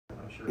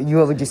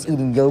You ever just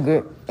eating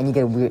yogurt and you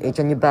get a weird itch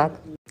on your back?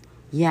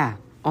 Yeah,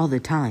 all the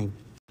time.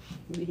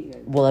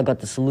 Well, I got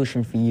the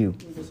solution for you.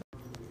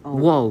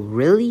 Whoa,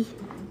 really?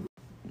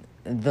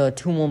 The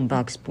 2-in-1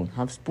 back spoon.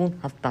 Half spoon,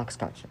 half back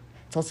scratcher.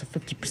 It's also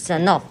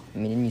 50% off.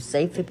 Meaning you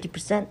save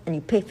 50% and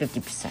you pay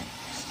 50%.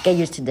 Get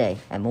yours today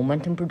at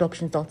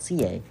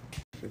momentumproductions.ca.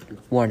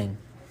 Warning.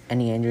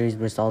 Any injuries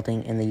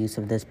resulting in the use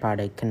of this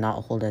product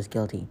cannot hold us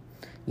guilty.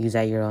 Use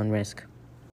at your own risk.